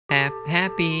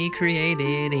Happy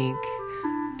Created Inc.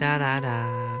 Da da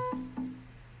da.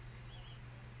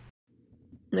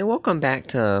 And welcome back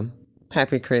to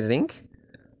Happy Created Inc.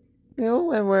 You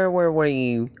know,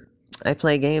 where I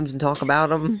play games and talk about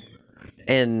them,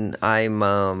 and I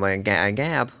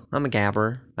gab. I'm a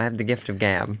gabber. I have the gift of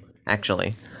gab,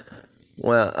 actually.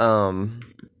 Well,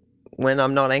 when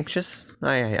I'm not anxious,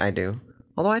 I do.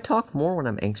 Although I talk more when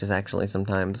I'm anxious, actually,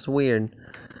 sometimes. It's weird.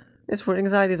 It's weird.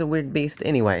 Anxiety is a weird beast.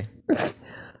 Anyway,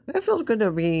 it feels good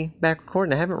to be back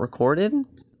recording. I haven't recorded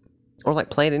or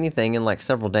played anything in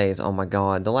several days. Oh my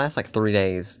god, the last 3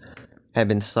 days have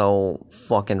been so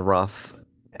fucking rough.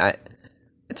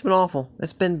 It's been awful.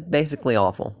 It's been basically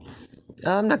awful.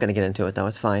 I'm not gonna get into it though.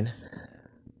 It's fine.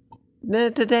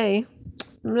 Today,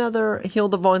 another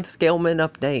Hilda von Scalman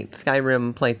update,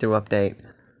 Skyrim playthrough update.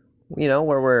 You know,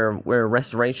 where we're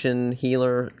restoration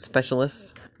healer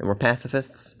specialists and we're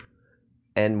pacifists,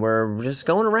 and we're just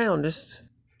going around, just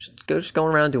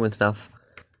going around doing stuff.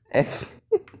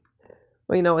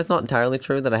 Well, you know, it's not entirely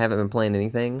true that I haven't been playing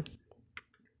anything.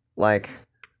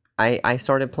 I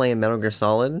started playing Metal Gear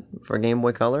Solid for Game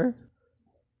Boy Color,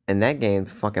 and that game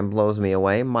fucking blows me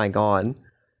away. My god.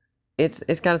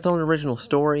 It's got its own original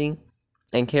story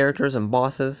and characters and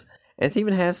bosses. And it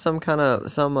even has some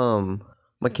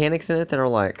mechanics in it that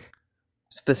are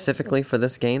specifically for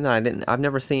this game that I've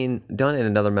never seen done in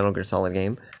another Metal Gear Solid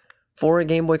game. For a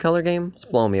Game Boy Color game, it's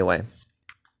blowing me away.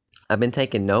 I've been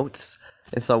taking notes,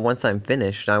 and so once I'm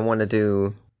finished, I want to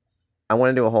do a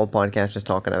whole podcast just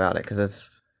talking about it, because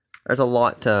there's a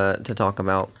lot to talk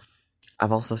about.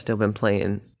 I've also still been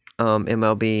playing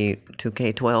MLB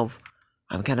 2K12.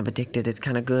 I'm kind of addicted. It's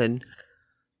kind of good.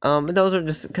 Those are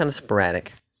just kind of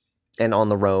sporadic and on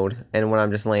the road, and when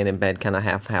I'm just laying in bed, kind of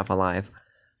half alive.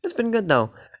 It's been good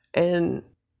though, and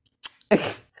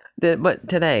but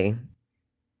today,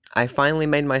 I finally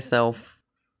made myself,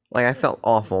 I felt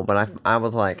awful, but I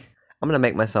was like, I'm gonna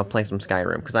make myself play some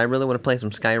Skyrim, because I really want to play some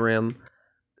Skyrim.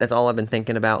 That's all I've been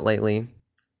thinking about lately.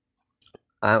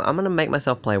 I'm gonna make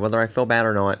myself play, whether I feel bad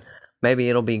or not. Maybe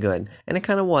it'll be good, and it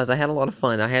kind of was. I had a lot of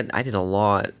fun. I did a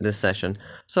lot this session.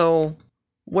 So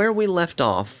where we left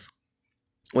off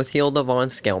with Hilda von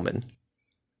Scalman,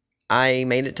 I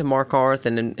made it to Markarth,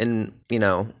 and you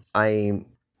know, I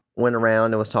went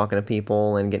around and was talking to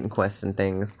people and getting quests and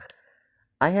things.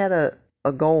 I had a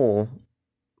goal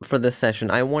for this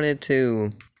session. I wanted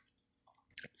to.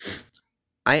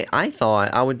 I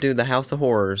thought I would do the House of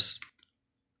Horrors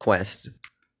quest,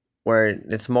 where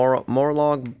it's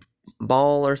Morlog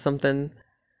Ball or something.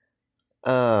 I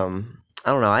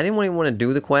don't know. I didn't even want to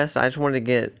do the quest. I just wanted to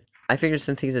get. I figured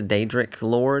since he's a Daedric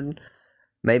Lord,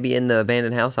 maybe in the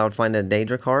abandoned house I would find a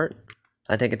Daedric heart.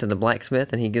 I take it to the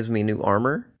blacksmith and he gives me new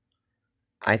armor.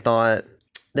 I thought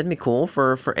that'd be cool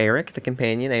for Eric, the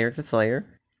companion, Eric the Slayer.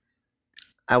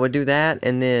 I would do that,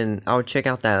 and then I would check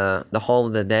out the Hall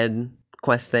of the Dead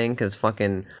quest thing, because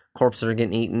fucking corpses are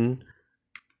getting eaten,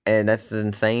 and that's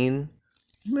insane.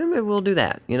 Maybe we'll do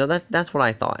that. You know, that's what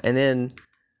I thought. And then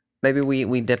maybe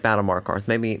we dip out of Markarth.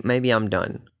 Maybe I'm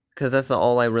done, because that's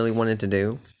all I really wanted to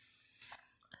do.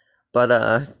 But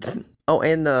oh,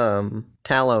 and the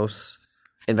Talos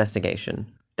investigation.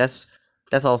 That's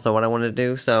also what I wanted to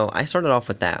do. So I started off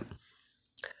with that.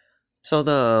 So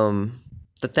the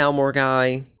Thalmor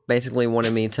guy basically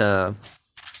wanted me to.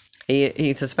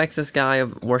 He suspects this guy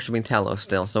of worshiping Talos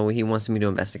still, so he wants me to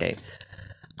investigate.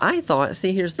 I thought,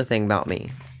 see, here's the thing about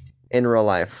me in real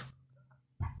life.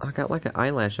 I got an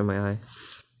eyelash in my eye.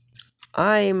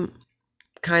 I'm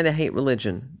kind of hate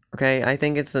religion, okay? I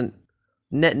think it's a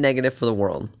net negative for the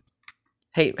world.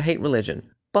 Hate religion.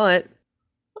 But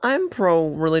I'm pro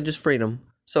religious freedom,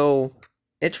 so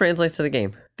it translates to the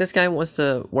game. This guy wants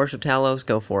to worship Talos,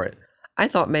 go for it. I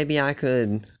thought maybe I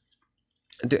could.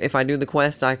 If I do the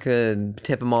quest, I could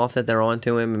tip him off that they're on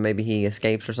to him, and maybe he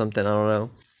escapes or something, I don't know.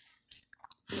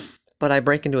 But I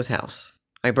break into his house.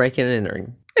 I break in and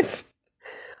entering.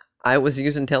 I was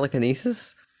using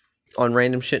telekinesis on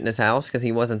random shit in his house, because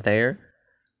he wasn't there.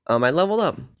 I leveled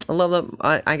up.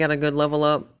 I got a good level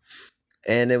up,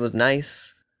 and it was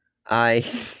nice. I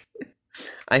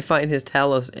find his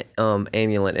Talos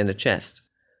amulet in a chest,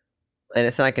 and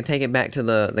it said I can take it back to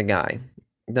the guy,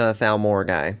 the Thalmor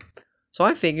guy. So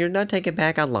I figured I'd take it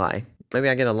back, I'd lie. Maybe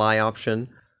I get a lie option.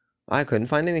 I couldn't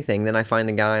find anything. Then I find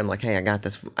the guy, I'm like, hey, I got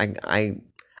this.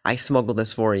 I smuggled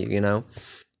this for you, you know?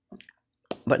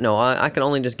 But no, I can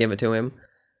only just give it to him.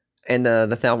 And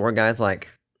the Thalmor guy's like,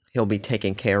 he'll be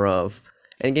taken care of.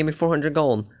 And he gave me 400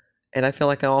 gold. And I feel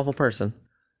like an awful person.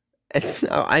 And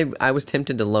I was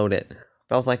tempted to load it.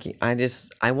 But I was like, I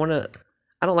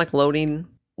don't like loading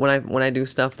when I do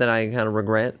stuff that I kind of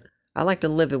regret. I like to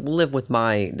live with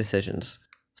my decisions.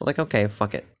 So I was like, okay,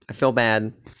 fuck it. I feel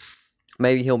bad.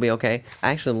 Maybe he'll be okay.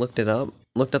 I actually looked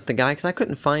up the guy because I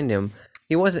couldn't find him.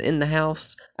 He wasn't in the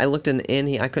house. I looked in the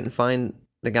inn. I couldn't find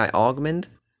the guy Augmund.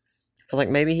 So like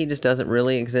maybe he just doesn't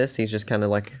really exist. He's just kind of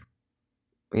like,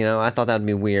 I thought that would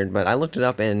be weird. But I looked it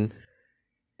up and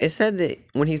it said that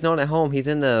when he's not at home, he's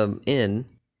in the inn,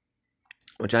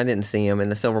 which I didn't see him in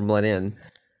the Silverblood Inn.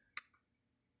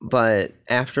 But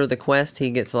after the quest, he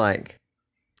gets like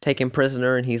taken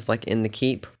prisoner and he's like in the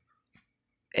keep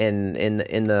and in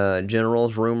the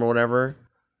general's room or whatever.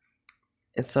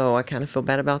 And so I kind of feel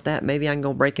bad about that. Maybe I can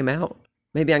go break him out.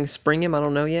 Maybe I can spring him. I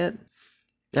don't know yet.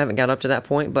 I haven't got up to that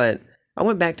point, but I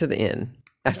went back to the inn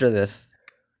after this.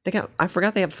 I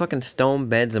forgot they have fucking stone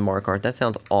beds in Markarth. That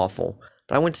sounds awful.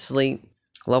 But I went to sleep,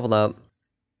 leveled up.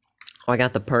 I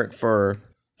got the perk for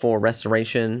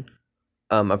restoration.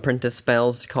 Apprentice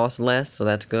spells cost less, so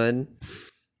that's good.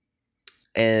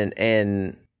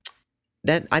 And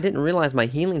that I didn't realize my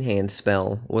healing hand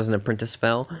spell was an apprentice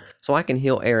spell, so I can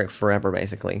heal Eric forever.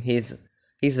 Basically, he's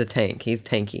the tank. He's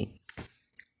tanky.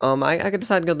 I could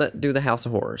decide to go do the House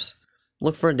of Horrors.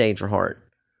 Look for a Daedra Heart.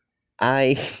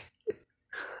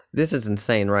 This is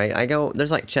insane, right?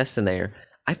 There's like chests in there.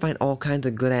 I find all kinds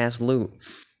of good ass loot.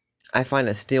 I find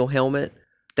a steel helmet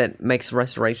that makes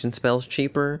restoration spells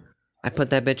cheaper. I put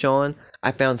that bitch on.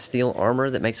 I found steel armor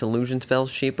that makes illusion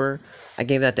spells cheaper. I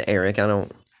gave that to Eric. I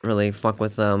don't really fuck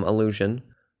with illusion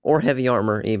or heavy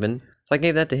armor even. So I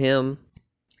gave that to him.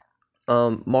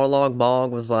 Marlog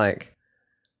Bog was like,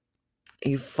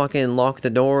 he fucking locked the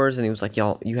doors and he was like,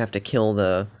 y'all, you have to kill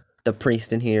the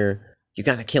priest in here. You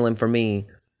gotta kill him for me.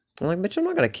 I'm like, bitch, I'm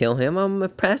not gonna kill him. I'm a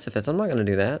pacifist. I'm not gonna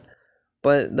do that.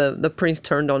 But the priest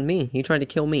turned on me. He tried to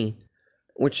kill me,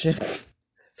 which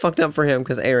fucked up for him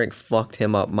because Eric fucked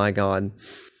him up. My God.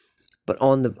 But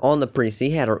on the priest,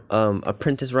 he had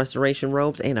apprentice restoration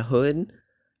robes and a hood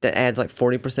that adds like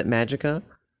 40% magicka.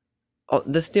 Oh,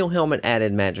 the steel helmet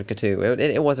added magicka too.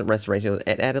 It wasn't restoration.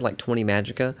 It added like 20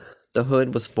 magicka. The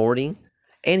hood was 40,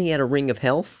 and he had a ring of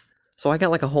health. So I got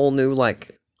like a whole new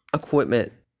like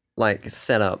equipment like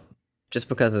setup just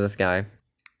because of this guy.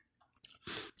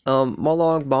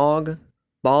 Marlog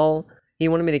Ball. He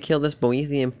wanted me to kill this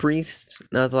Boethian priest,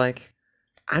 and I was like,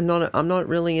 I'm not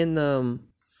really in the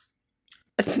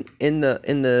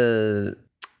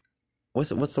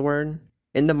what's the word?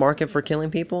 In the market for killing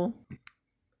people.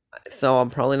 So I'm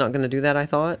probably not gonna do that, I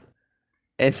thought.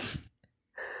 And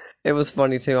it was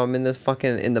funny too. I'm in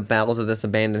the bowels of this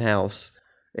abandoned house,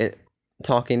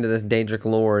 talking to this Daedric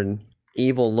lord,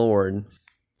 evil lord,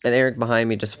 and Eric behind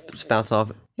me just spouts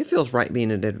off, "It feels right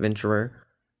being an adventurer."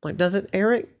 I'm like, does it,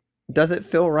 Eric? Does it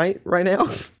feel right now?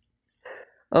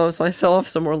 So I sell off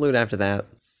some more loot after that.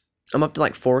 I'm up to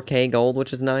like 4K gold,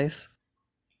 which is nice.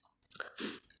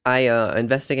 I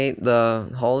investigate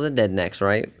the Hall of the Dead next,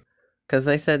 right? Because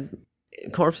they said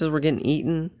corpses were getting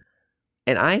eaten.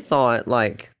 And I thought,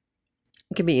 like,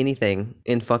 it could be anything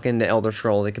in fucking the Elder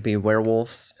Scrolls. It could be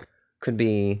werewolves. Could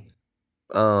be,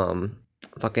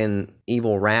 fucking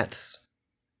evil rats.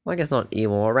 Well, I guess not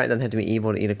evil. A rat doesn't have to be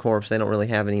evil to eat a corpse. They don't really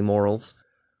have any morals.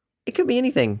 It could be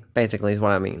anything, basically, is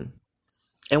what I mean.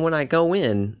 And when I go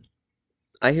in,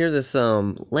 I hear this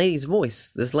lady's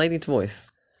voice. This lady's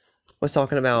voice was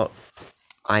talking about,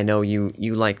 I know you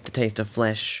like the taste of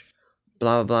flesh,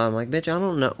 blah, blah, blah. I'm like, bitch, I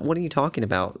don't know. What are you talking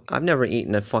about? I've never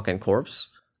eaten a fucking corpse.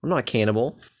 I'm not a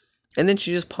cannibal. And then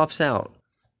she just pops out.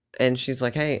 And she's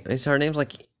like, hey, her name's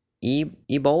like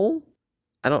Ebol?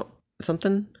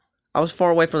 Something? I was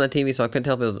far away from the TV, so I couldn't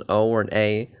tell if it was an O or an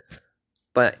A.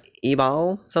 But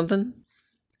Ebal something?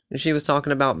 And she was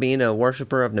talking about being a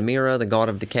worshiper of Namira, the god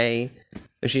of decay.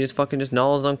 And she just fucking just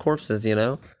gnaws on corpses, you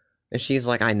know? And she's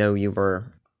like, I know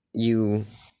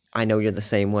I know you're the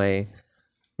same way.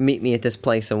 Meet me at this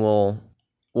place and we'll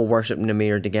worship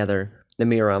Namir together.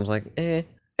 Namira, I was like, I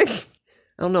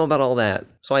don't know about all that.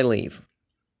 So I leave.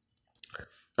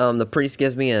 The priest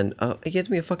gives me a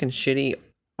fucking shitty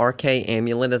RK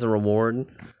amulet as a reward.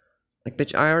 Like,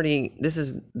 bitch, this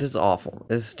is awful.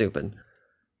 This is stupid.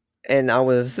 And I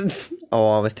was,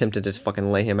 I was tempted to just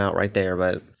fucking lay him out right there,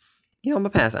 but, I'm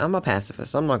a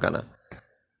pacifist. I'm not gonna.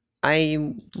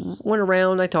 I went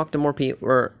around, I talked to more people,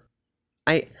 or,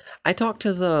 I talked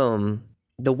to the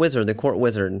wizard, the court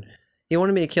wizard. He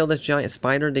wanted me to kill this giant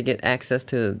spider to get access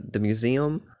to the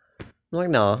museum. I'm like,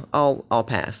 no, I'll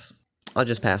pass. I'll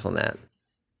just pass on that.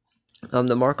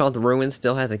 The Markarth Ruins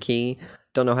still has a key.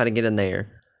 Don't know how to get in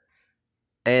there.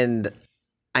 And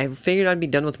I figured I'd be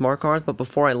done with Markarth, but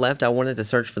before I left, I wanted to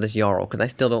search for this Jarl, because I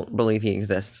still don't believe he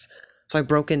exists. So I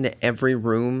broke into every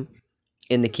room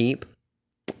in the keep.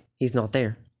 He's not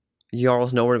there.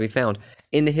 Jarl's nowhere to be found.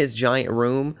 In his giant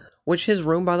room, which his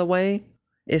room, by the way,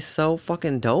 is so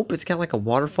fucking dope. It's got like a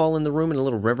waterfall in the room and a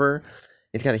little river.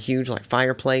 It's got a huge like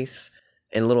fireplace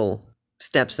and little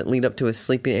steps that lead up to his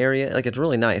sleeping area. Like, it's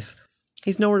really nice.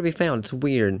 He's nowhere to be found. It's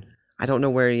weird. I don't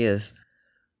know where he is.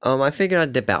 I figured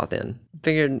I'd dip out then.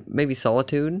 Figured maybe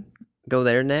Solitude. Go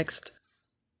there next.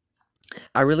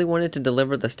 I really wanted to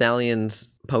deliver the stallion's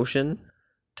potion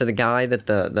to the guy that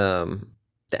the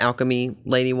alchemy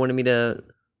lady wanted me to.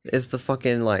 Is the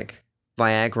fucking like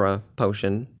Viagra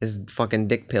potion. His fucking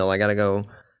dick pill. I gotta go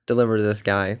deliver to this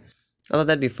guy. I thought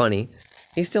that'd be funny.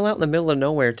 He's still out in the middle of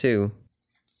nowhere too.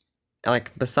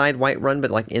 Like beside Whiterun, but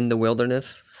like in the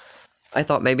wilderness. I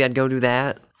thought maybe I'd go do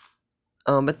that.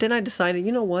 But then I decided,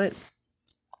 you know what?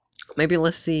 Maybe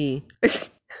let's see.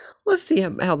 Let's see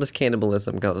how this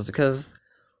cannibalism goes. Because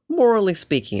morally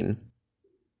speaking,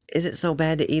 is it so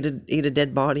bad to eat a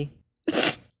dead body?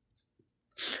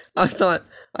 I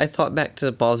thought back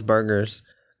to Bob's Burgers,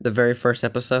 the very first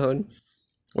episode,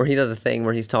 where he does a thing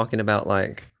where he's talking about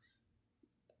like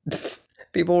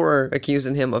people were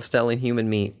accusing him of selling human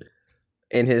meat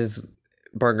in his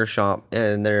burger shop,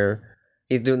 and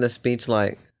he's doing this speech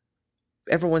like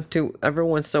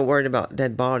everyone's so worried about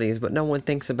dead bodies, but no one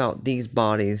thinks about these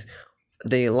bodies,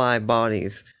 the live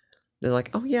bodies. They're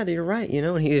like, oh yeah, you're right,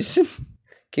 and he just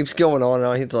keeps going on and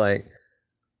on. He's like,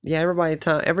 yeah,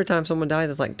 every time someone dies,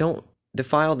 it's like, don't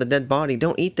defile the dead body,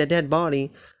 don't eat the dead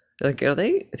body. They're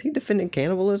like, is he defending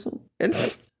cannibalism? And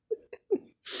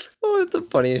oh, it's the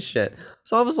funniest shit.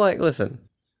 So I was like, listen,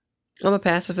 I'm a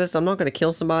pacifist. I'm not gonna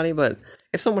kill somebody, but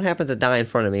if someone happens to die in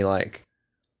front of me, like,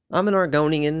 I'm an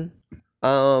Argonian.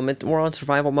 We're on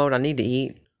survival mode. I need to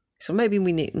eat, so maybe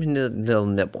we need a little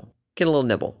nibble. Get a little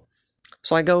nibble.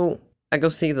 So I go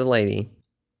see the lady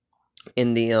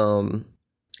in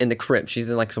the crypt. She's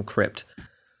in like some crypt.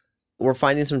 We're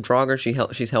finding some Draugr.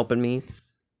 She's helping me.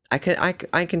 I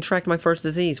contract my first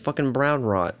disease, fucking brown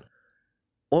rot.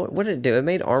 What did it do? It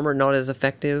made armor not as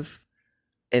effective,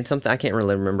 and something I can't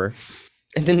really remember.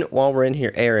 And then while we're in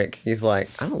here, Eric, he's like,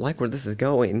 I don't like where this is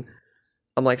going.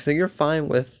 I'm like, so you're fine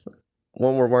with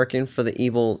when we're working for the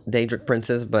evil Daedric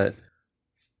princes, but a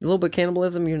little bit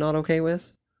cannibalism you're not okay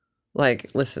with? Like,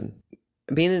 listen,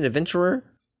 being an adventurer,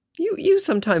 you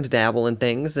sometimes dabble in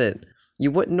things that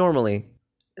you wouldn't normally.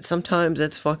 Sometimes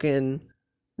that's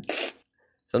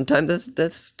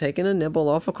that's taking a nibble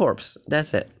off a corpse.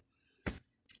 That's it.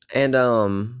 And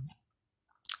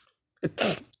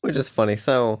which is funny.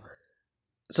 So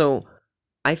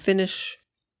I finish,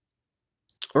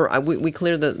 we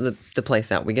clear the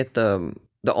place out. We get the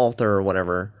altar or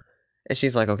whatever, and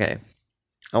she's like, okay,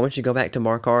 I want you to go back to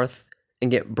Markarth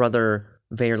and get Brother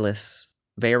Varys.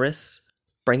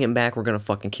 Bring him back. We're gonna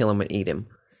fucking kill him and eat him.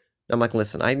 I'm like,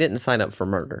 listen, I didn't sign up for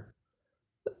murder,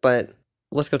 but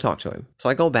let's go talk to him. So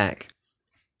I go back.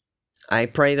 I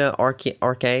pray to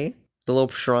Arche, the little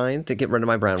shrine, to get rid of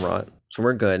my brown rot. So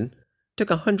we're good. Took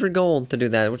 100 gold to do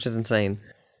that, which is insane.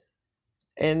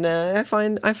 And I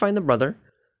find the brother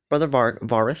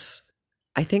Varys.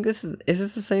 I think is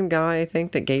this the same guy, I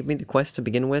think, that gave me the quest to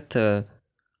begin with to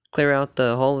clear out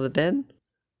the Hall of the Dead?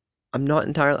 I'm not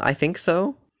entirely, I think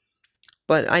so.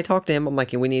 But I talked to him, I'm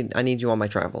like, I need you on my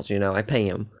travels, I pay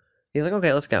him. He's like,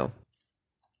 okay, let's go.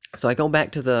 So I go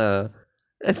back to the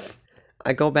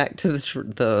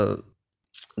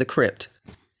crypt.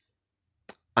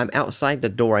 I'm outside the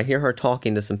door. I hear her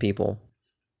talking to some people.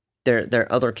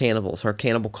 They're other cannibals, her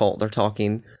cannibal cult. They're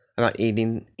talking about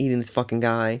eating this fucking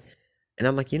guy. And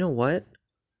I'm like, you know what?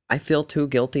 I feel too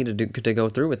guilty to go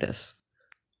through with this.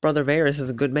 Brother Varys is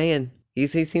a good man. He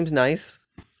seems nice.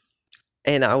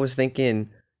 And I was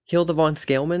thinking, Hilda von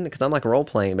Scaleman, because I'm like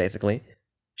role-playing, basically.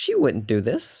 She wouldn't do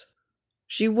this.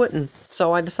 She wouldn't.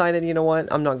 So I decided, you know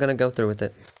what? I'm not going to go through with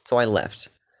it. So I left.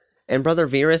 And Brother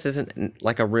Varys isn't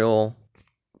like a real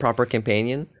proper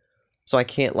companion. So I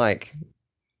can't like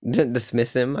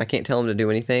dismiss him. I can't tell him to do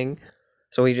anything.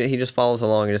 So he just follows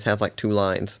along and just has like 2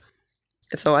 lines.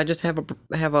 And so I just have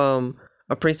a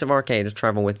priest of Arcade just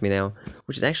travel with me now,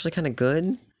 which is actually kind of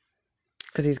good,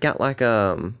 because he's got like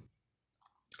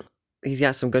he's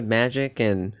got some good magic,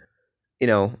 and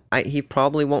he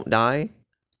probably won't die.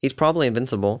 He's probably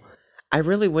invincible. I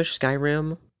really wish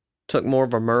Skyrim took more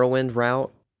of a Morrowind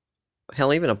route.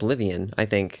 Hell, even Oblivion, I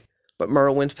think, but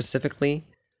Morrowind specifically,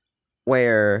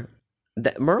 where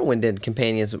Morrowind did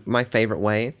companions my favorite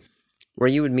way, where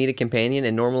you would meet a companion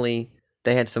and normally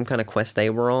they had some kind of quest they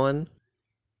were on,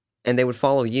 and they would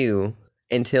follow you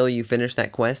until you finish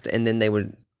that quest, and then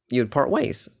you would part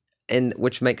ways, and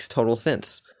which makes total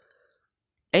sense.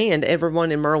 And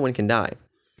everyone in Morrowind can die.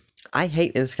 I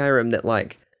hate in Skyrim that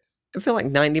like I feel like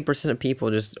 90% of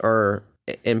people just are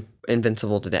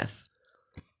invincible to death.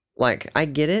 Like, I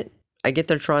get it. I get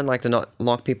they're trying, like, to not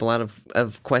lock people out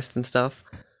of quests and stuff.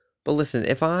 But listen,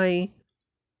 if I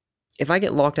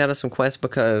get locked out of some quests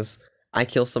because I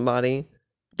kill somebody,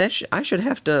 I should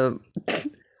have to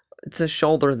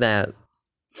shoulder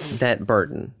that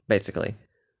burden, basically.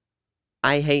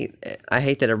 I hate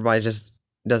that everybody just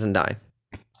doesn't die.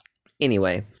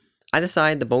 Anyway, I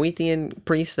decide the Boethian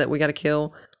priest that we gotta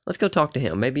kill, let's go talk to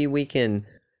him. Maybe we can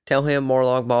tell him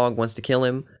Morlog Bog wants to kill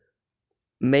him.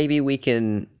 Maybe we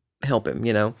can help him,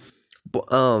 you know?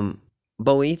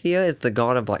 Boethia is the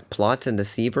god of, like, plots and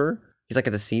deceiver. He's like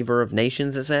a deceiver of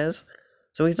nations, it says.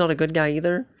 So he's not a good guy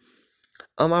either.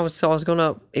 I was going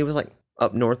up, it was, like,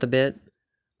 up north a bit.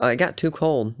 It got too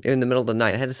cold in the middle of the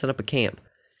night. I had to set up a camp.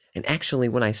 And actually,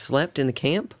 when I slept in the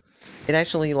camp, it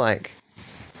actually, like,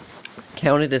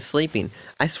 counted as sleeping.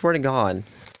 I swear to God,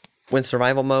 when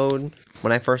survival mode,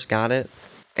 when I first got it,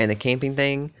 and the camping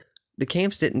thing, the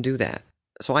camps didn't do that.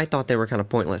 So I thought they were kind of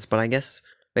pointless, but I guess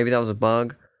maybe that was a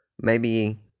bug.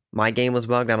 Maybe my game was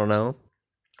bugged, I don't know.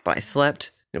 But I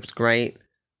slept, it was great,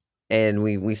 and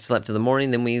we slept to the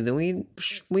morning, then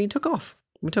we took off.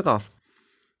 We took off.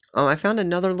 I found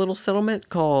another little settlement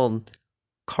called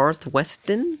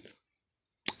Karthweston.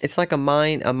 It's like a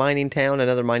mining town,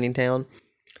 another mining town.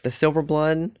 The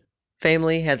Silverblood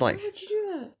family had, like... Why would you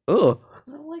do that? Oh,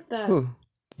 I don't like that. ooh.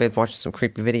 Been watching some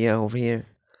creepy video over here.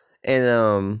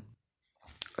 And,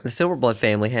 the Silverblood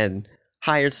family had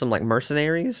hired some, like,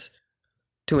 mercenaries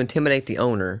to intimidate the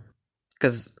owner.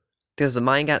 Because the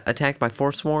mine got attacked by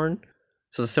Forsworn.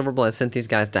 So the Silverblood sent these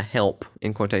guys to help,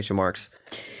 in quotation marks.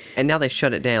 And now they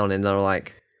shut it down, and they're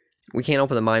like, we can't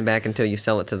open the mine back until you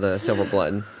sell it to the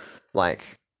Silverblood.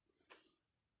 Like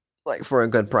for a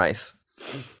good price.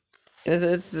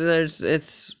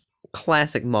 It's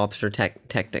classic mobster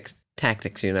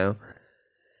tactics, you know?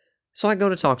 So I go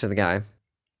to talk to the guy.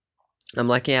 I'm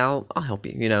like, yeah, I'll help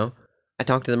you, you know? I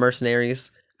talk to the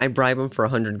mercenaries. I bribe them for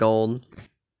 100 gold.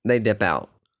 They dip out.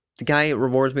 The guy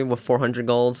rewards me with 400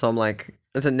 gold, so I'm like,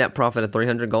 it's a net profit of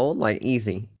 300 gold. Like,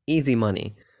 easy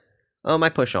money. I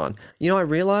push on. You know, I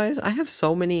realize I have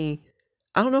so many...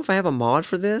 I don't know if I have a mod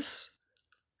for this.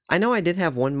 I know I did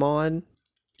have one mod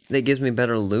that gives me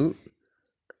better loot.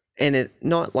 And it,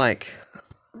 not like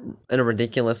in a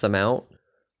ridiculous amount.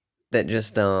 That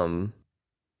just,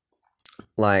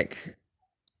 like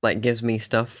gives me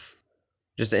stuff,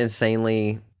 just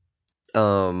insanely,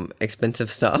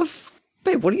 expensive stuff.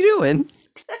 Babe, what are you doing?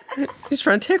 He's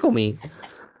trying to tickle me.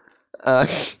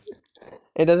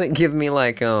 It doesn't give me,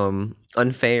 like,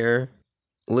 unfair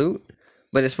loot,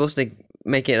 but it's supposed to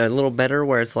make it a little better,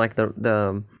 where it's like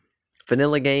the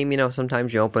vanilla game, you know,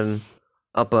 sometimes you open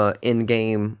up a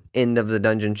in-game end of the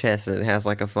dungeon chest and it has,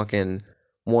 like, a fucking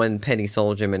one petty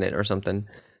soul gem in it or something.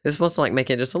 It's supposed to, like, make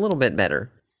it just a little bit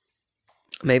better.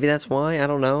 Maybe that's why, I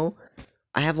don't know.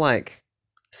 I have, like,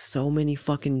 so many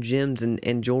fucking gems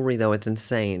and jewelry, though, it's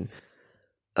insane.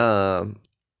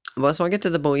 Well, so I get to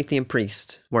the Boethian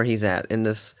priest, where he's at, in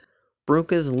this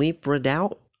Bruca's Leap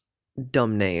Redoubt.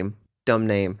 Dumb name.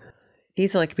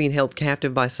 He's, like, being held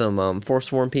captive by some,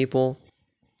 Forsworn people.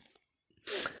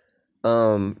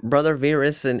 Brother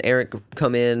Virus and Eric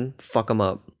come in, fuck him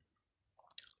up.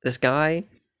 This guy,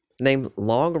 named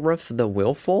Logruf the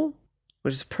Willful,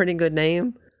 which is a pretty good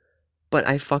name, but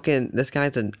this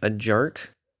guy's a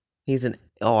jerk.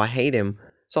 I hate him.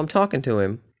 So I'm talking to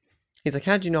him. He's like,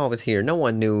 how'd you know I was here? No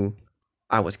one knew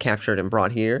I was captured and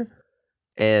brought here.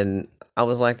 And I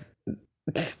was like,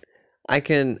 I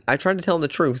tried to tell him the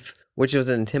truth, which was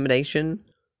an intimidation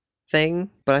thing,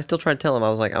 but I still tried to tell him. I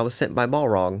was like, I was sent by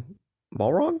Balrog.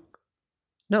 Balrog?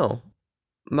 No.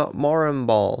 Marim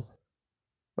Ball.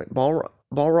 Wait,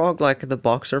 Balrog, like the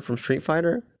boxer from Street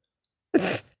Fighter?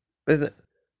 Isn't it?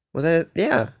 Was that it?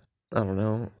 Yeah. I don't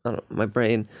know. My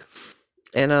brain.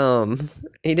 And,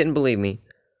 he didn't believe me.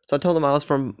 So I told him I was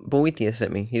from Boethia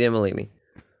sent me. He didn't believe me.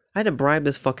 I had to bribe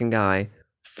this fucking guy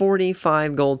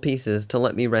 45 gold pieces to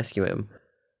let me rescue him.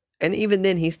 And even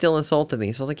then, he still insulted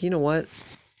me. So I was like, you know what?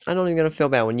 I don't even gonna feel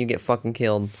bad when you get fucking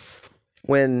killed.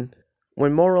 When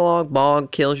Morlog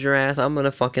Bog kills your ass, I'm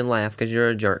gonna fucking laugh because you're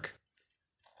a jerk.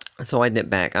 So I dip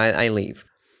back. I leave.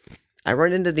 I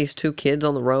run into these two kids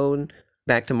on the road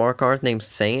back to Markarth named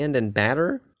Sand and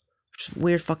Batter. Just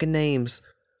weird fucking names.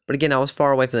 But again, I was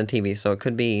far away from the TV, so it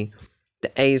could be...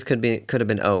 The A's could have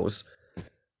been O's.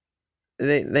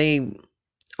 They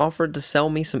offered to sell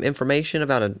me some information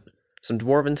about some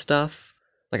dwarven stuff,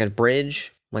 like a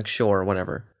bridge. I'm like, sure,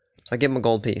 whatever. So I give them a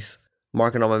gold piece.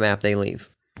 Mark it on my map, they leave.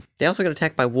 They also get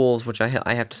attacked by wolves, which I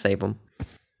have to save them.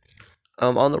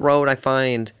 On the road, I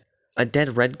find a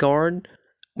dead red guard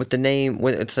with the name.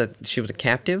 She was a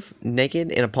captive,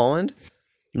 naked in a pond.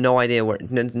 No idea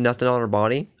nothing on her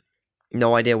body.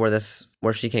 No idea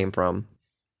where she came from.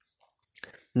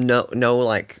 No,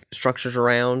 like structures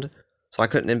around, so I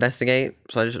couldn't investigate.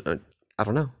 So I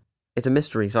don't know. It's a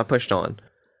mystery, so I pushed on.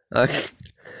 Uh,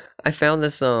 I found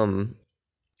this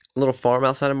little farm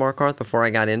outside of Markarth before I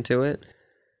got into it.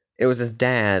 It was his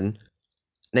dad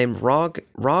named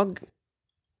Rogadus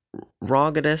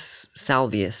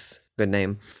Salvius. Good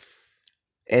name.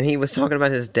 And he was talking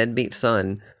about his deadbeat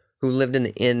son who lived in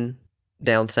the inn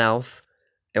down south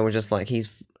and was just like,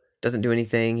 he's doesn't do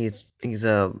anything. He's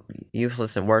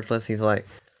useless and worthless. He's like,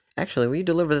 actually, will you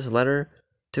deliver this letter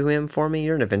to him for me?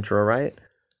 You're an adventurer, right?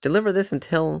 Deliver this and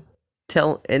tell,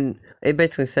 and it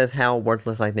basically says how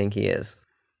worthless I think he is.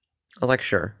 I was like,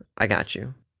 sure, I got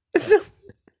you.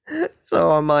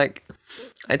 So I'm like,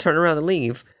 I turn around to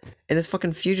leave, and this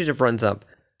fucking fugitive runs up,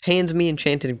 hands me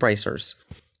enchanted bracers.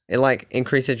 It like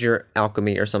increases your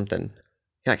alchemy or something.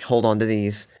 You're like, hold on to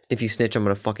these. If you snitch, I'm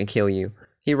gonna fucking kill you.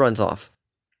 He runs off.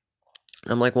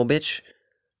 I'm like, well, bitch,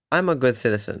 I'm a good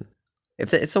citizen.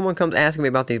 If someone comes asking me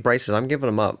about these bracers, I'm giving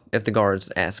them up. If the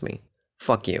guards ask me,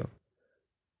 fuck you.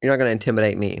 You're not gonna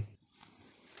intimidate me.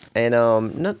 And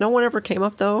no one ever came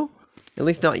up though, at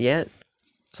least not yet.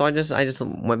 So I just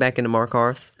went back into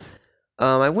Markarth.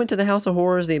 I went to the House of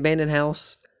Horrors, the abandoned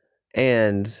house,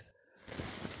 and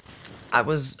I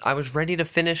was ready to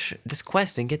finish this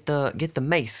quest and get the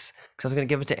mace because I was gonna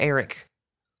give it to Eric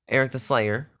the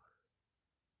Slayer.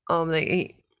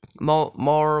 Mollog.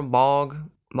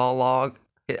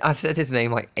 I've said his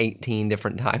name like 18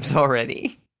 different times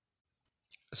already.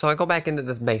 So I go back into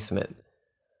this basement.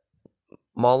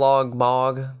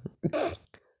 Mog.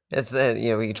 It's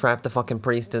he trapped the fucking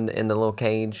priest in the little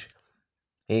cage.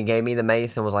 He gave me the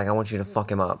mace and was like, I want you to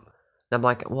fuck him up. And I'm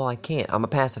like, well, I can't. I'm a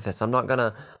pacifist. I'm not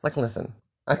gonna listen.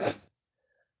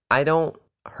 I don't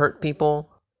hurt people.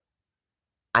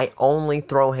 I only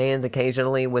throw hands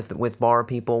occasionally with bar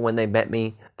people when they bet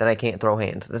me that I can't throw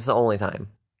hands. This is the only time.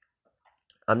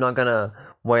 I'm not gonna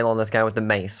wail on this guy with the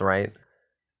mace, right?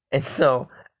 And so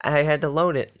I had to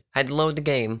load it. I had to load the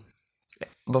game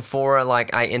before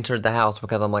I entered the house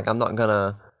because I'm like, I'm not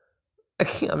gonna.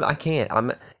 I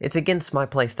can't. It's against my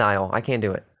play style. I can't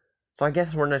do it. So I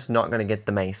guess we're just not gonna get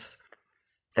the mace,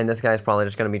 and this guy's probably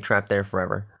just gonna be trapped there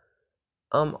forever.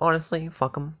 Honestly,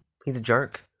 fuck him. He's a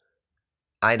jerk.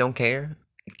 I don't care,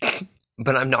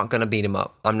 but I'm not gonna beat him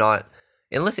up. I'm not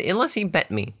unless he bet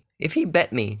me. If he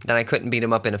bet me that I couldn't beat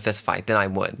him up in a fist fight, then I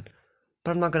would.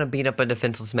 But I'm not gonna beat up a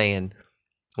defenseless man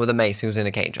with a mace who's in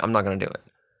a cage. I'm not gonna do it.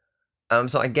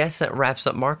 So I guess that wraps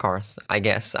up Markarth. I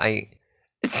guess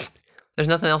there's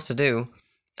nothing else to do.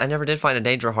 I never did find a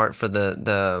Daedra heart for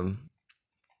the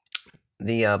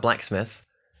blacksmith.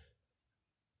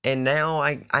 And now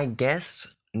I guess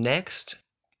next,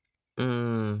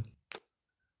 I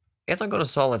guess I'll go to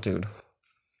Solitude.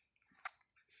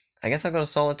 Because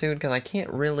I can't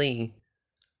really.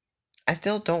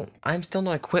 I'm still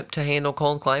not equipped to handle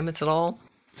cold climates at all.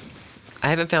 I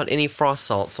haven't found any frost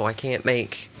salt, so I can't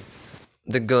make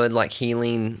the good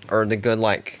healing or the good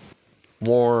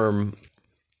warm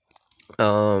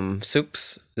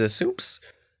soups.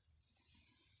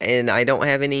 And I don't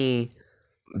have any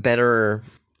better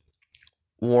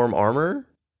warm armor.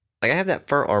 I have that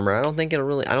fur armor. I don't think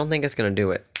it's gonna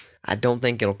do it. I don't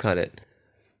think it'll cut it.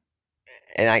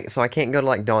 And so I can't go to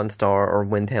Dawnstar or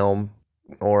Windhelm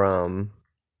or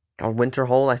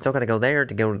Winterhold. I still gotta go there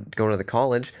to go to the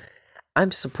college.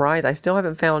 I'm surprised I still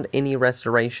haven't found any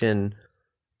restoration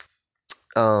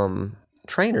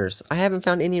trainers. I haven't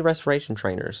found any restoration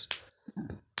trainers,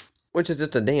 which is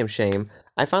just a damn shame.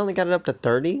 I finally got it up to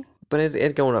 30, but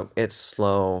it's going up. It's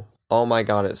slow. Oh my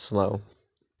god, it's slow.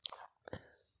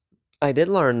 I did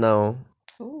learn though.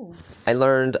 Ooh. I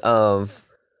learned I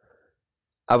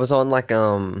was on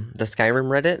the Skyrim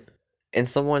Reddit, and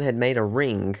someone had made a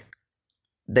ring.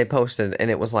 They posted,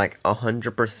 and it was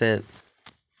 100%.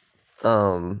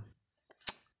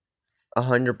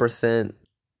 100%.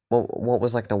 What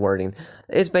was the wording?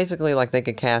 It's basically they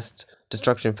could cast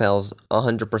destruction spells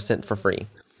 100% for free,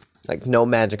 no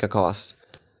magicka cost.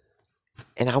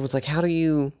 And I was like, how do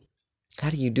you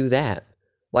do that?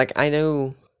 I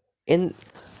know in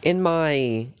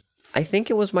my, I think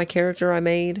it was my character I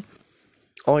made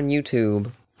on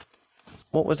YouTube.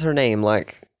 What was her name?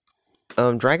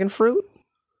 Dragonfruit?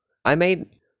 I made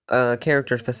a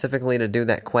character specifically to do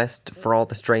that quest for all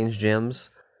the strange gems.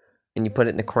 And you put it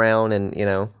in the crown and,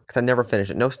 because I never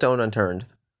finished it. No stone unturned.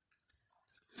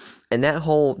 And that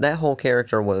whole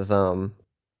character was, I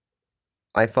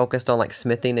focused on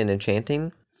smithing and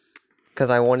enchanting. because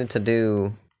I wanted to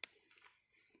do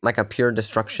like a pure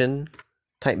destruction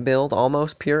type build,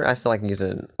 almost pure. I still like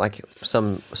using like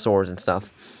some swords and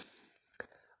stuff.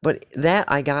 But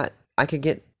that I could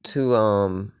get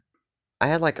to I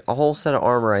had like a whole set of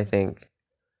armor, I think,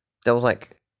 that was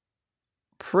like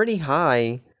pretty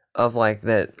high of like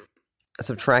that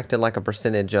subtracted like a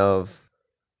percentage of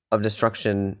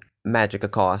destruction magic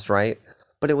cost, right?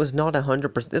 But it was not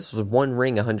 100%. This was one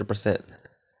ring 100%.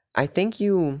 I think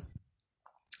I'm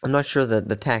not sure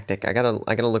the tactic. I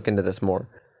gotta look into this more.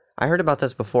 I heard about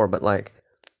this before, but like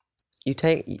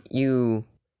you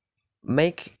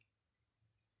make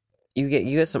you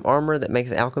get some armor that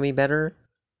makes alchemy better,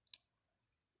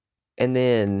 and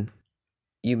then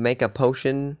you make a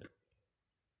potion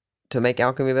to make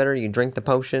alchemy better. You drink the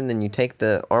potion, then you take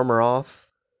the armor off,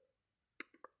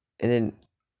 and then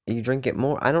you drink it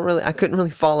more. I couldn't really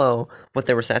follow what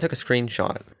they were saying. I took a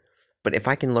screenshot, but if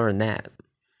I can learn that,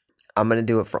 I'm gonna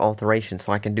do it for alteration,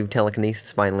 so I can do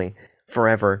telekinesis finally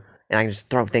forever, and I can just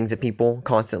throw things at people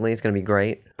constantly. It's gonna be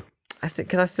great.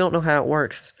 Because I still don't know how it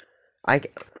works. I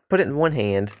put it in one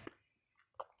hand.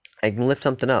 I can lift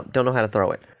something up. Don't know how to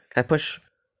throw it. I push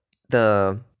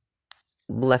the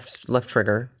left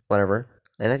trigger, whatever,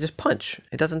 and I just punch.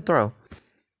 It doesn't throw.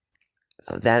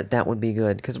 So that would be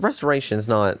good. Because restoration's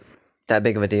not that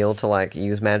big of a deal to like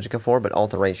use magicka for, but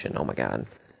alteration, oh my god.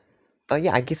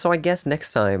 Yeah, I guess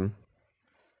next time.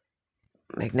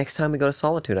 Like next time we go to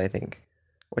Solitude, I think.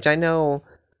 Which I know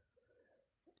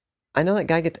that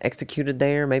guy gets executed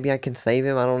there. Maybe I can save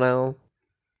him, I don't know.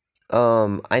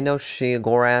 I know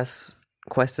Sheogorath's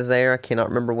quest is there. I cannot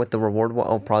remember what the reward was.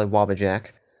 Oh, probably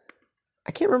Wabbajack.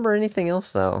 I can't remember anything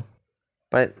else though.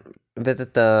 But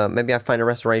visit maybe I find a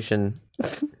restoration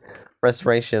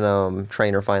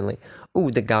trainer finally.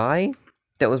 Ooh, the guy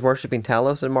that was worshipping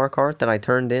Talos in Markarth that I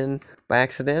turned in by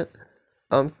accident.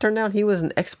 Turned out he was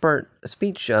an expert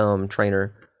speech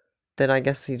trainer. That I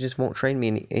guess he just won't train me,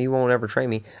 and he won't ever train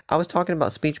me. I was talking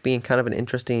about speech being kind of an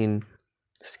interesting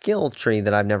skill tree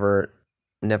that I've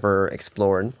never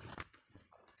explored.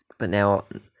 But now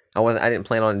I didn't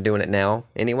plan on doing it now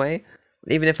anyway.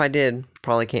 Even if I did,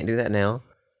 probably can't do that now.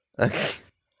 But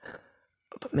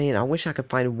man, I wish I could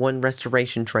find one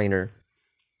restoration trainer.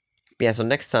 Yeah, so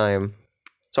next time.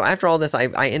 So after all this,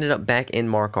 I ended up back in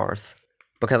Markarth.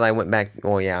 Because I went back,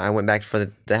 well yeah, I went back for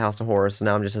the House of Horrors, so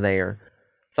now I'm just there.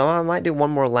 So I might do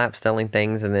one more lap selling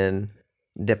things and then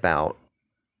dip out.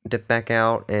 Dip back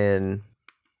out and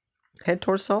head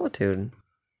towards Solitude.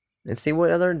 And see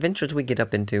what other adventures we get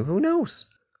up into. Who knows?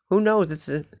 Who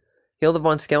knows? Hilda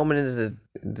von Skelman is a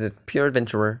pure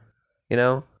adventurer. You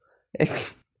know?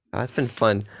 It's been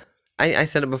fun. I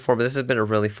said it before, but this has been a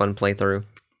really fun playthrough.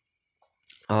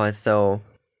 Oh, it's so...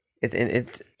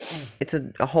 It's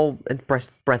a whole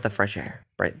breath of fresh air,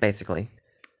 right? Basically.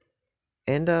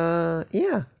 And,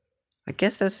 yeah. I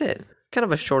guess that's it. Kind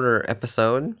of a shorter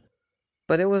episode.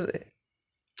 But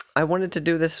I wanted to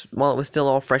do this while it was still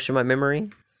all fresh in my memory.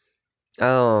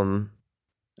 The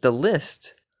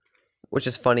list, which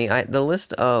is funny, the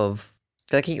list of...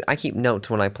 I keep notes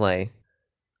when I play.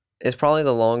 It's probably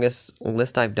the longest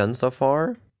list I've done so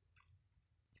far.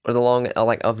 Or the long,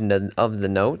 like, of the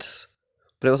notes.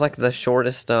 But it was like the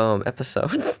shortest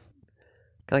episode.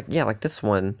 Like this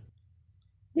one.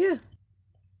 Yeah.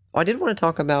 Oh, I did want to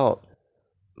talk about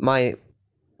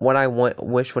what I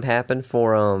wish would happen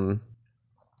for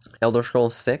Elder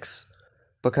Scrolls 6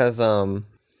 because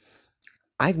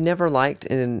I've never liked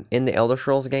in the Elder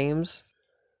Scrolls games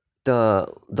the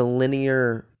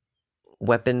linear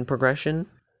weapon progression.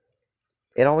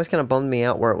 It always kind of bummed me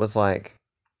out where it was like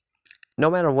no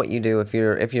matter what you do, if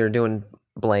you're doing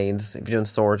blades, if you're doing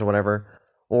swords or whatever,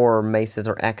 or maces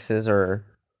or axes or,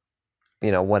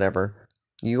 whatever,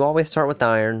 you always start with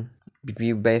iron.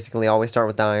 You basically always start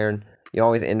with iron. You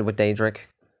always end with Daedric.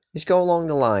 You just go along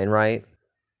the line, right?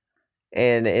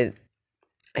 And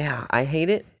I hate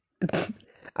it.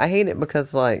 I hate it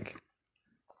because, like,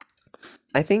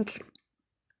 I think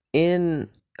in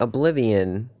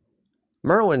Oblivion,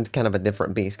 Merwin's kind of a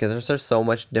different beast because there's so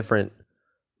much different.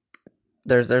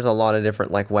 There's a lot of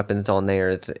different like weapons on there.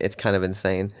 It's kind of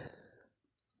insane.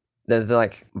 There's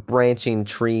like branching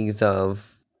trees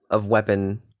of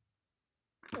weapon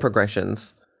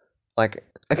progressions. Like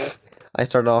I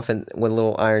started off with a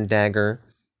little iron dagger,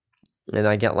 and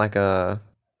I get like a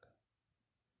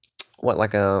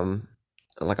like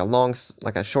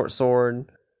a short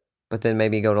sword, but then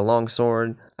maybe go to long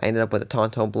sword. I ended up with a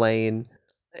Tonto blade,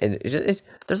 and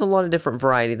there's a lot of different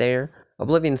variety there.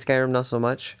 Oblivion, Skyrim, not so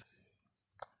much.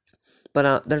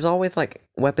 But there's always like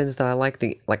weapons that I like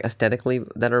aesthetically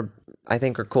that I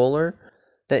think are cooler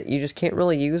that you just can't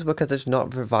really use because it's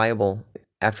not viable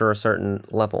after a certain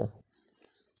level.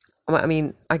 I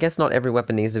mean, I guess not every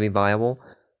weapon needs to be viable,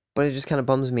 but it just kind of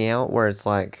bums me out where it's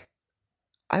like,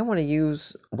 I want to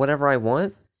use whatever I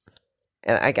want,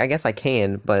 and I guess I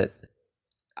can, but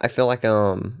I feel like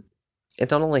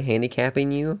it's not only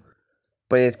handicapping you,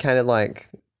 but it's kind of like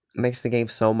makes the game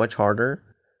so much harder.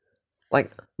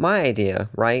 Like my idea,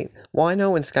 right? Well, I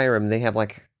know in Skyrim they have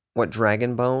like what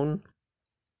Dragonbone,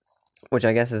 which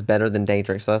I guess is better than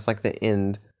Daedric, so that's like the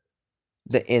end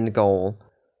goal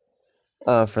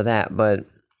for that. But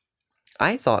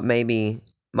I thought maybe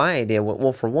my idea,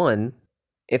 well, for one,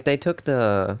 if they took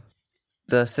the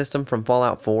system from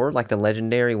Fallout 4, like the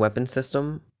legendary weapon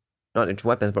system, not just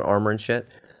weapons but armor and shit,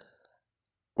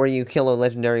 where you kill a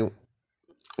legendary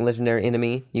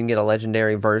enemy, you can get a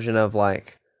legendary version of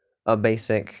like a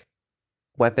basic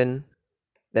weapon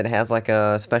that has like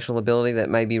a special ability that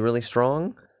might be really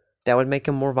strong. That would make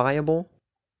them more viable.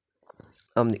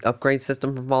 The upgrade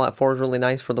system from Fallout 4 is really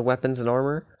nice for the weapons and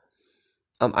armor.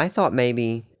 I thought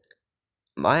maybe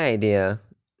my idea,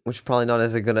 which is probably not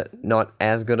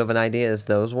as good of an idea as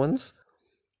those ones,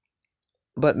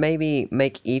 but maybe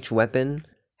make each weapon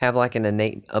have like an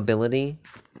innate ability,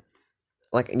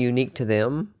 like unique to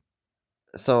them.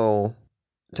 So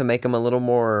to make them a little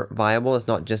more viable, it's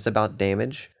not just about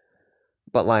damage,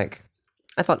 but like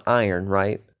I thought iron,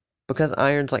 right? Because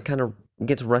iron's like kind of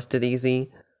gets rusted easy.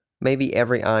 Maybe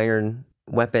every iron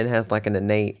weapon has like an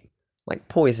innate like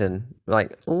poison,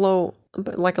 like low,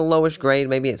 but like a lowish grade.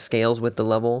 Maybe it scales with the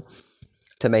level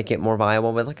to make it more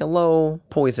viable, but like a low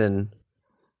poison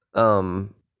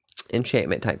um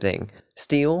enchantment type thing.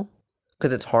 Steel,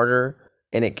 because it's harder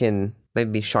and it can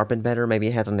maybe be sharpened better. Maybe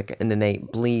it has an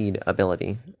innate bleed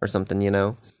ability or something, you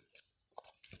know.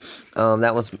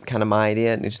 That was kind of my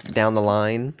idea, just down the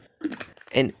line.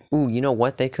 And ooh, you know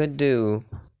what they could do?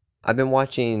 I've been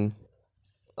watching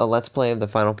a Let's Play of the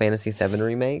Final Fantasy VII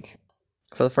remake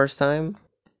for the first time,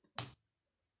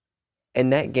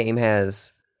 and that game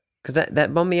has, because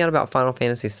that bummed me out about Final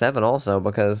Fantasy VII also,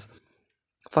 because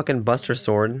fucking Buster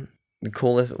Sword,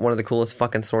 one of the coolest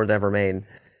fucking swords ever made.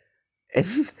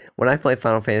 And when I played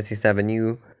Final Fantasy VII,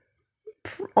 you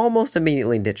almost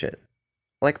immediately ditch it.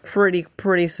 Like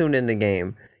pretty soon in the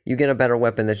game, you get a better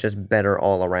weapon that's just better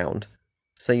all around.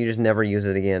 So you just never use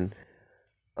it again.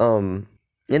 In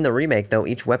the remake though,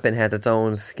 each weapon has its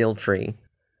own skill tree.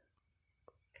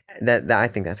 That I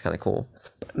think that's kind of cool.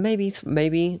 But maybe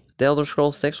the Elder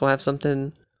Scrolls 6 will have some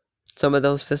of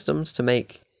those systems to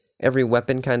make every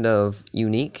weapon kind of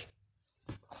unique.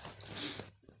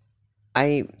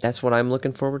 That's what I'm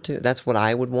looking forward to. That's what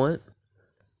I would want.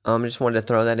 I just wanted to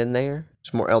throw that in there.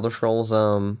 Just more Elder Scrolls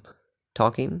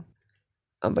talking.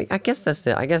 But I guess that's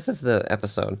it. I guess that's the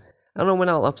episode. I don't know when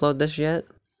I'll upload this yet.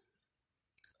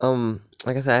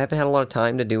 Like I said, I haven't had a lot of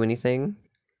time to do anything.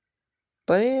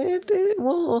 But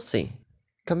we'll see.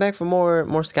 Come back for more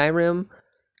Skyrim.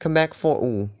 Come back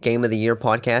for Game of the Year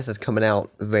podcast is coming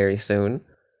out very soon.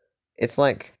 It's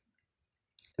like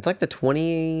the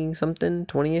 20 something,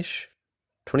 20ish,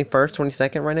 21st,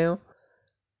 22nd right now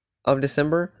of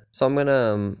December. So I'm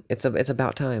gonna it's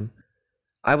about time.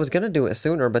 I was gonna do it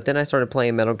sooner, but then I started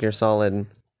playing Metal Gear Solid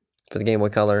for the Game Boy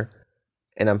Color,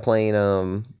 and I'm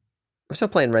still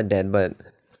playing Red Dead, but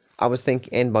I was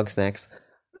thinking, and Bugsnax,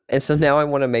 and so now I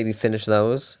want to maybe finish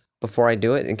those before I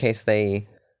do it in case they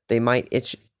might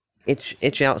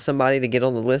itch out somebody to get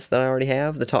on the list that I already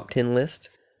have, the top 10 list.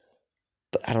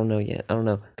 But I don't know yet. I don't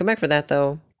know. Come back for that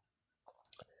though.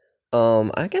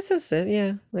 I guess that's it.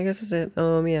 Yeah, I guess that's it.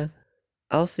 Yeah.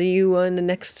 I'll see you in the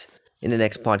next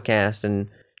podcast, and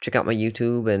check out my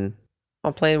YouTube, and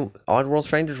I'm playing Oddworld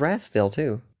Stranger's Wrath still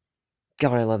too.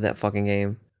 God, I love that fucking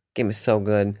game. Game is so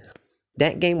good.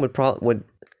 That game would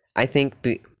I think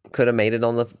could have made it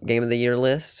on the Game of the Year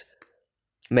list.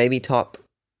 Maybe top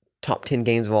 10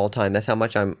 games of all time. That's how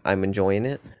much I'm enjoying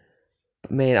it.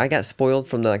 Man, I got spoiled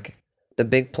from the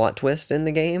big plot twist in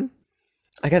the game.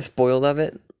 I got spoiled of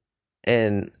it,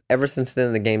 and ever since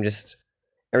then the game just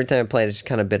every time I play it's just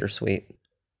kind of bittersweet,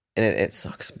 and it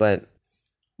sucks. But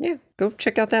yeah, go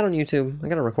check out that on YouTube. I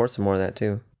gotta record some more of that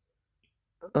too.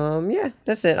 Yeah,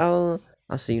 that's it. I'll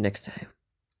see you next time.